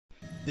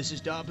This is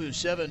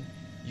Dabu7.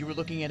 You were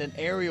looking at an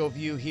aerial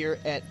view here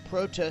at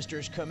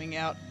protesters coming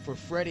out for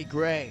Freddie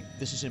Gray.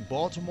 This is in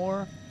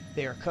Baltimore.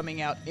 They are coming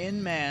out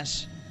en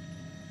masse,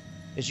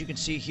 as you can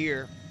see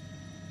here.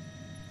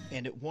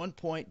 And at one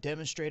point,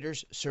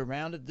 demonstrators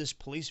surrounded this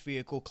police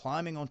vehicle,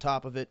 climbing on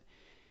top of it,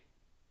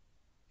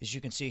 as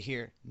you can see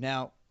here.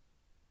 Now,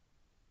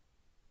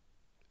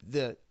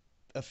 the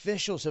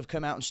officials have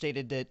come out and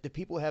stated that the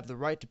people have the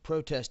right to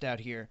protest out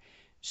here.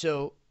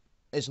 So,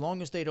 as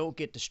long as they don't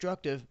get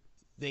destructive,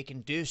 they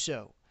can do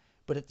so.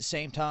 But at the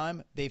same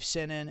time, they've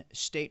sent in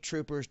state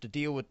troopers to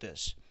deal with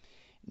this.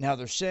 Now,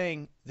 they're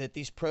saying that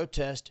these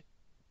protests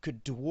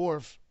could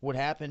dwarf what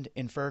happened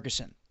in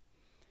Ferguson.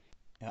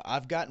 Now,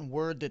 I've gotten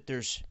word that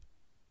there's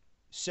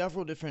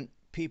several different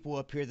people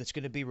up here that's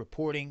going to be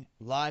reporting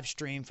live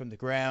stream from the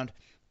ground.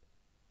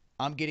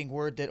 I'm getting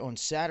word that on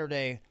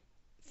Saturday,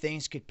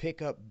 things could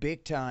pick up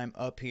big time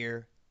up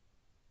here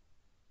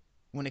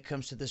when it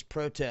comes to this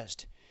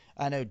protest.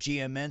 I know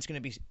GMN's going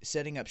to be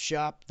setting up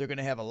shop. They're going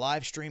to have a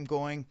live stream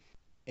going,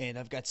 and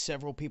I've got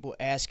several people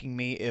asking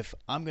me if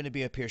I'm going to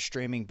be up here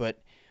streaming,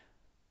 but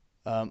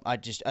I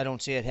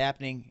don't see it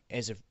happening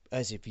as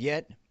of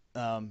yet.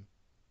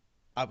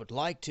 I would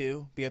like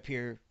to be up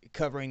here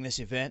covering this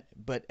event,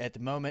 but at the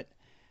moment,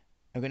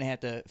 I'm going to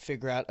have to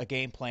figure out a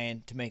game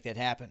plan to make that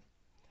happen.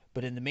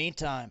 But in the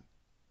meantime,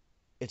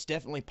 it's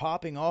definitely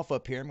popping off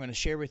up here. I'm going to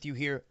share with you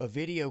here a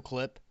video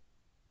clip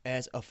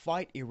as a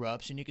fight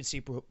erupts, and you can see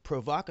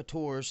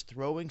provocateurs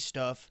throwing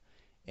stuff,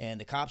 and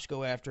the cops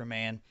go after a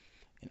man.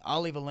 And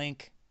I'll leave a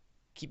link,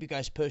 keep you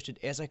guys posted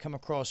as I come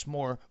across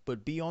more,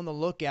 but be on the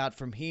lookout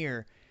from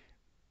here,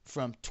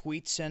 from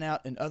tweets sent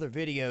out and other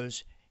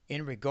videos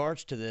in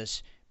regards to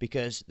this,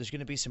 because there's going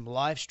to be some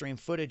live stream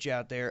footage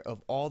out there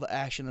of all the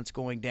action that's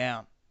going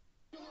down.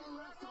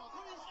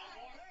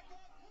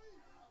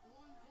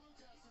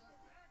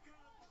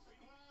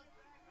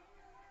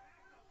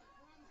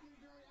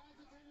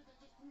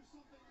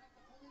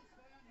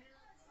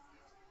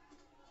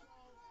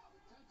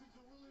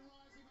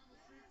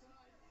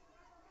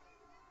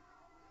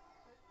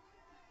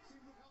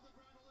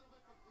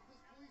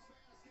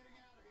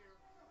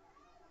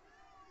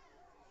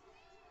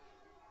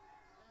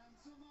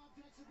 Some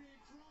objects are being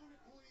thrown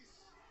at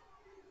police.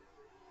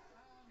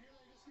 And here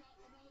they just got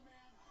another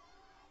man.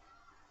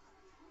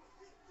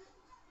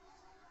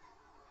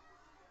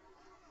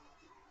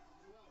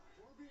 Well,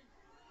 we're being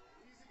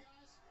easy,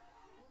 guys.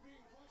 We're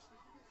being pushed.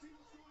 As you can see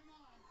what's going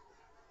on.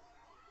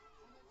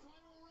 And they're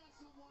trying to arrest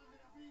someone.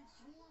 They're being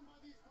swarmed by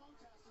these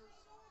protesters.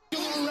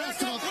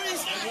 Arrest of,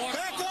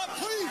 back up,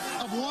 please.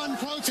 Of one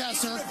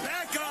protester.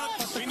 Back